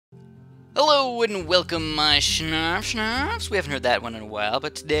Hello and welcome, my schnarfs. We haven't heard that one in a while,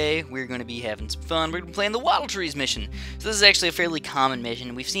 but today we're going to be having some fun. We're going to be playing the Wub Wub Trees mission. So this is actually a fairly common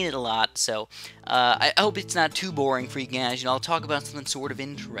mission. We've seen it a lot, so I hope it's not too boring for you guys. You know, I'll talk about something sort of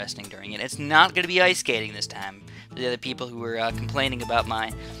interesting during it. It's not going to be ice skating this time. The other people who were complaining about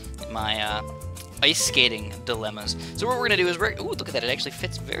my ice skating dilemmas. So what we're going to do is ooh, look at that, it actually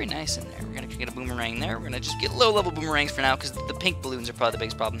fits very nice in there. We're going to get a boomerang there. We're going to just get low-level boomerangs for now, because the pink balloons are probably the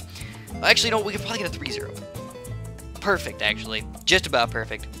biggest problem. Actually, no, we could probably get a 3-0. Perfect, actually. Just about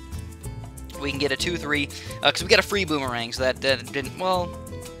perfect. We can get a 2-3, because we got a free boomerang, so that didn't, well,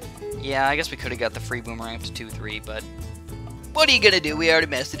 yeah, I guess we could have got the free boomerang up to 2-3, but what are you going to do? We already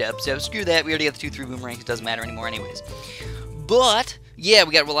messed it up, so screw that. We already got the 2-3 boomerangs. It doesn't matter anymore anyways. But yeah,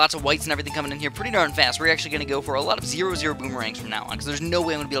 we got lots of whites and everything coming in here pretty darn fast. We're actually going to go for a lot of 0-0 boomerangs from now on, because there's no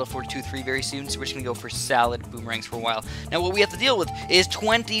way I'm going to be able to afford 2-3 very soon, so we're just going to go for solid boomerangs for a while. Now, what we have to deal with is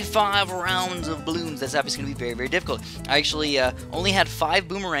 25 rounds of balloons. That's obviously going to be very, very difficult. I actually only had 5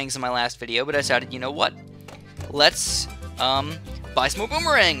 boomerangs in my last video, but I decided, you know what? Let's buy some more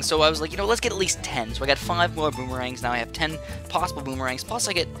boomerangs. So I was like, you know, let's get at least 10. So I got 5 more boomerangs. Now I have 10 possible boomerangs. Plus,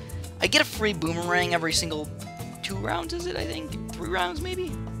 I get a free boomerang every single 2 rounds, is it, I think? 3 rounds,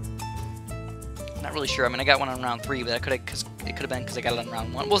 maybe? Not really sure. I mean, I got one on round 3, but it could have been because I got it on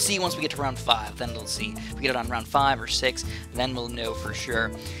round 1. We'll see once we get to round 5, then we'll see. If we get it on round 5 or 6, then we'll know for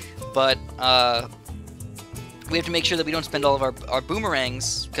sure. But, we have to make sure that we don't spend all of our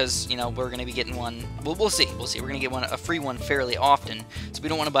boomerangs, because, you know, we're going to be getting one. We'll see. We'll see. We're going to get a free one fairly often, so we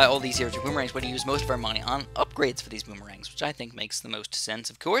don't want to buy all these 0-2 boomerangs, but to use most of our money on upgrades for these boomerangs, which I think makes the most sense,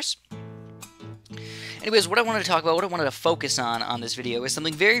 of course. Anyways, what I wanted to talk about, what I wanted to focus on this video is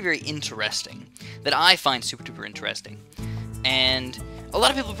something very, very interesting that I find super duper interesting. And a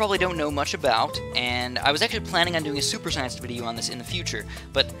lot of people probably don't know much about, and I was actually planning on doing a super science video on this in the future,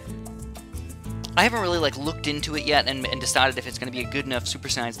 but I haven't really looked into it yet and decided if it's going to be a good enough super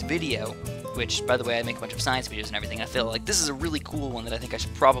science video, which, by the way, I make a bunch of science videos and everything. I feel like this is a really cool one that I think I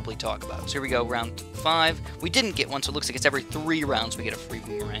should probably talk about. So here we go, round 5. We didn't get one, so it looks like it's every 3 rounds we get a free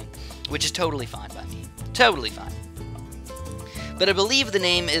boomerang, which is totally fine by me. Totally fine. But I believe the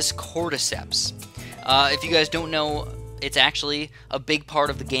name is Cordyceps. If you guys don't know, it's actually a big part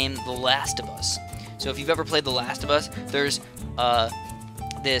of the game The Last of Us. So if you've ever played The Last of Us, there's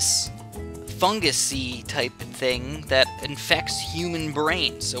this fungus-y type thing that infects human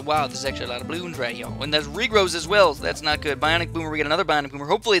brains. So wow, there's actually a lot of balloons right here. And there's regrows as well, so that's not good. Bionic Boomer, we get another Bionic Boomer.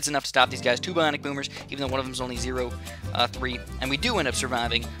 Hopefully it's enough to stop these guys. 2 Bionic Boomers, even though one of them is only 0-3. And we do end up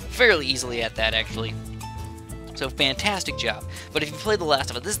surviving fairly easily at that, actually. So fantastic job. But if you play The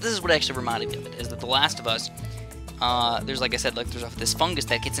Last of Us, this is what actually reminded me of it, is that The Last of Us, there's, like I said, there's this fungus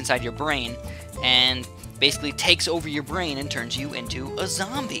that gets inside your brain and basically takes over your brain and turns you into a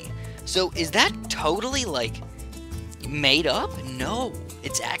zombie. So is that totally, made up? No,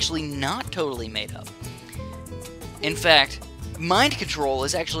 it's actually not totally made up. In fact, mind control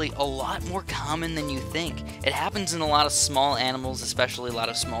is actually a lot more common than you think. It happens in a lot of small animals, especially a lot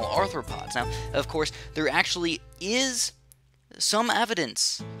of small arthropods. Now, of course, there actually is some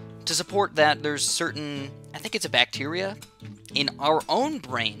evidence to support that there's certain, I think it's a bacteria, in our own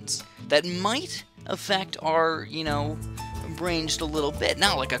brains that might affect our, you know, brain just a little bit.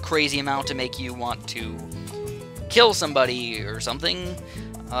 Not like a crazy amount to make you want to kill somebody or something,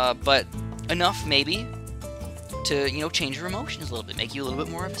 but enough maybe to, you know, change your emotions a little bit, make you a little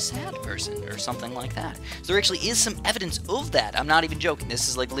bit more of a sad person or something like that. So there actually is some evidence of that. I'm not even joking. This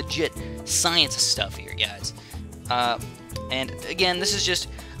is legit science stuff here, guys. And again, this is just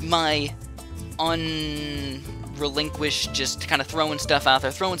my unrelinquished, just kind of throwing stuff out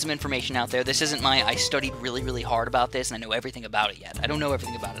there, throwing some information out there. This isn't I studied really, really hard about this, and I know everything about it yet. I don't know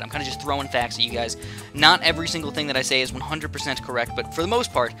everything about it. I'm kind of just throwing facts at you guys. Not every single thing that I say is 100% correct, but for the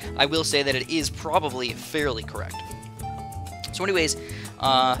most part, I will say that it is probably fairly correct. So anyways,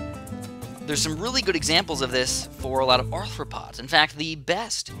 there's some really good examples of this for a lot of arthropods. In fact, the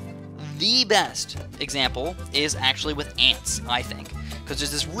best example is actually with ants, I think. Because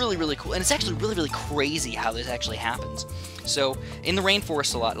there's this really, really cool, and it's actually really, really crazy how this actually happens. So, in the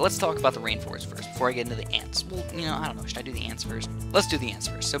rainforest a lot, let's talk about the rainforest first, before I get into the ants. Well, you know, I don't know, should I do the ants first? Let's do the ants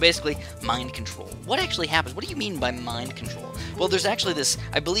first. So basically, mind control. What actually happens? What do you mean by mind control? Well, there's actually this,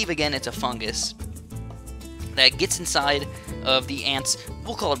 I believe, again, it's a fungus that gets inside of the ant's,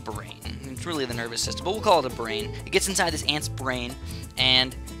 we'll call it brain. It's really the nervous system, but we'll call it a brain. It gets inside this ant's brain,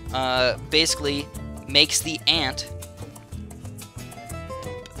 and basically makes the ant,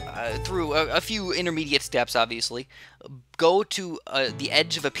 through a few intermediate steps, obviously, go to the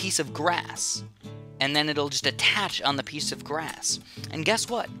edge of a piece of grass, and then it'll just attach on the piece of grass. And guess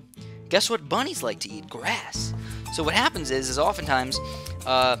what? guess what bunnies like to eat? Grass. So what happens is oftentimes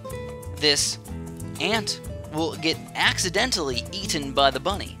this ant will get accidentally eaten by the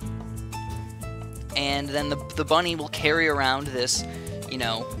bunny. And then the bunny will carry around this, you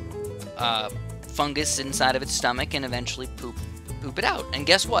know, fungus inside of its stomach and eventually poop it out. And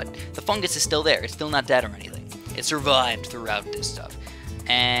guess what? The fungus is still there. It's still not dead or anything. It survived throughout this stuff.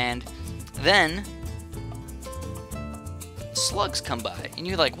 And then slugs come by. And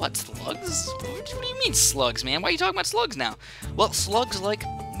you're like, what, slugs? What do you mean slugs, man? Why are you talking about slugs now? Well, slugs like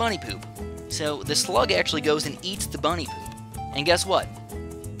bunny poop. So the slug actually goes and eats the bunny poop. And guess what?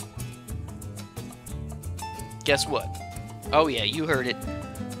 Guess what? Oh yeah, you heard it.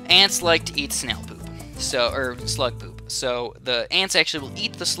 Ants like to eat snail poop. Or slug poop. So the ants actually will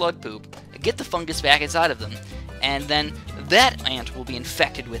eat the slug poop, get the fungus back inside of them, and then that ant will be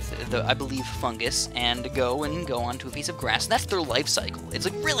infected with the, I believe, fungus, and go onto a piece of grass. That's their life cycle. It's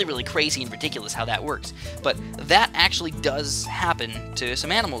like really, really crazy and ridiculous how that works. But that actually does happen to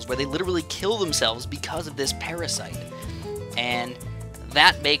some animals, where they literally kill themselves because of this parasite. And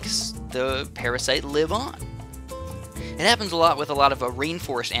that makes the parasite live on. It happens a lot with a lot of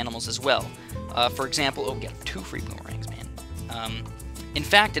rainforest animals as well. For example, oh, we got 2 free boomerangs, man. In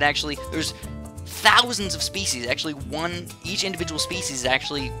fact, there's thousands of species. Actually, each individual species is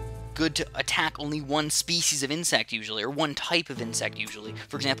actually good to attack only one species of insect usually, or one type of insect usually.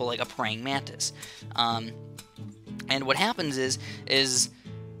 For example, like a praying mantis. And what happens is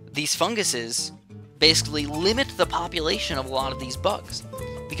these funguses basically limit the population of a lot of these bugs,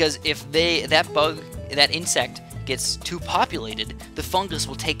 because if that insect gets too populated, the fungus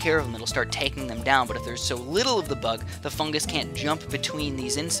will take care of them. It'll start taking them down. But if there's so little of the bug, the fungus can't jump between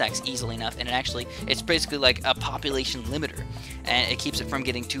these insects easily enough, and it's basically like a population limiter, and it keeps it from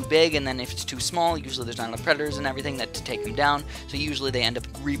getting too big. And then if it's too small, usually there's not enough predators and everything to take them down, so usually they end up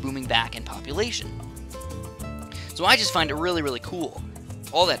rebooming back in population. So I just find it really, really cool.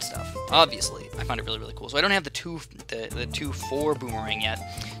 All that stuff, obviously, I find it really, really cool. So I don't have the 2-4 boomerang yet,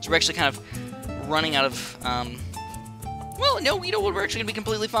 so we're actually kind of running out of well, no, you know what, we're actually going to be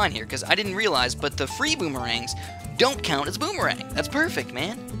completely fine here, because I didn't realize, but the free boomerangs don't count as boomerang. That's perfect,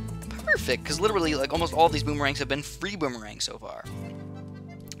 man. Perfect, because literally, like, almost all these boomerangs have been free boomerangs so far.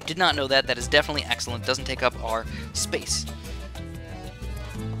 Did not know that. That is definitely excellent. Doesn't take up our space.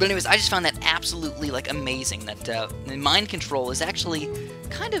 But anyways, I just found that absolutely, like, amazing, that mind control is actually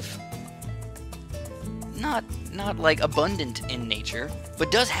kind of not like, abundant in nature,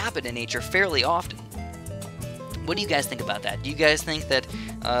 but does happen in nature fairly often. What do you guys think about that? Do you guys think that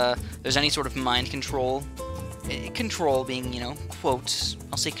there's any sort of mind control? Control being, you know, quotes,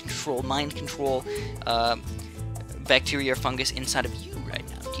 I'll say control, mind control, bacteria or fungus inside of you right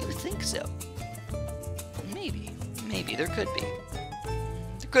now. Do you think so? Maybe there could be.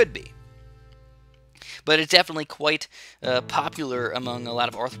 There could be. But it's definitely quite popular among a lot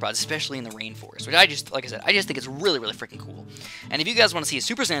of arthropods, especially in the rainforest, which like I said, I just think it's really, really freaking cool. And if you guys want to see a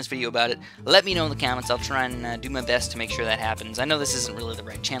Super Sans video about it, let me know in the comments. I'll try and do my best to make sure that happens. I know this isn't really the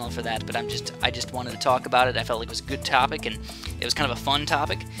right channel for that, but I just wanted to talk about it. I felt like it was a good topic, and it was kind of a fun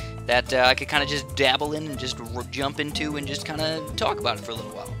topic that I could kind of just dabble in and just jump into and just kind of talk about it for a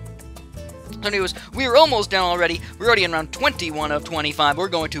little while. So anyways, we're almost done already. We're already in round 21 of 25. We're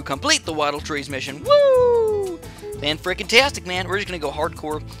going to complete the Wub Wub Trees mission. Woo! Fan-frickin-tastic, man. We're just going to go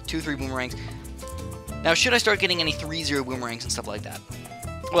hardcore 2-3 boomerangs. Now, should I start getting any 3-0 boomerangs and stuff like that?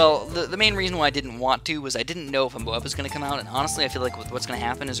 Well, the main reason why I didn't want to was I didn't know if a Moab was going to come out, and honestly, I feel like what's going to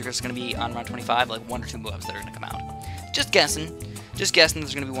happen is there's going to be, on round 25, like 1 or 2 Moabs that are going to come out. Just guessing. Just guessing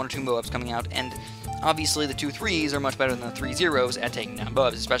there's going to be 1 or 2 Moabs coming out, and obviously the 2-3s are much better than the 3-0s at taking down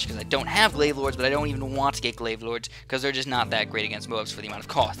Moabs, especially because I don't have Glaive Lords, but I don't even want to get Glaive Lords, because they're just not that great against Moabs for the amount of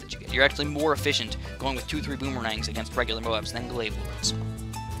cost that you get. You're actually more efficient going with 2-3 Boomerangs against regular Moabs than Glaive Lords.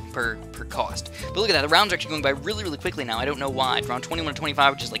 Per cost. But look at that, the rounds are actually going by really, really quickly now. I don't know why. Round 21 to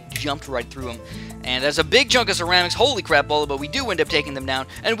 25, we just like jumped right through them. And there's a big chunk of ceramics, holy crap, Bola, but we do end up taking them down,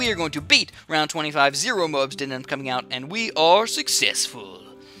 and we are going to beat round 25. 0 Moabs didn't end up coming out, and we are successful.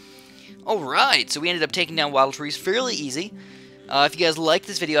 Alright, so we ended up taking down Wub Wub Trees fairly easy. If you guys like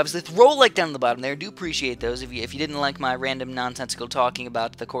this video, obviously throw a like down in the bottom there. I do appreciate those. If you didn't like my random nonsensical talking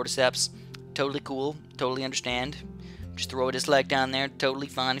about the cordyceps, totally cool, totally understand. Just throw a dislike down there, totally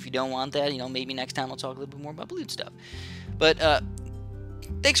fine. If you don't want that, you know, maybe next time I'll talk a little bit more about Bloons stuff. But,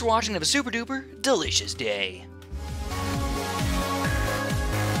 thanks for watching. Have a super duper delicious day.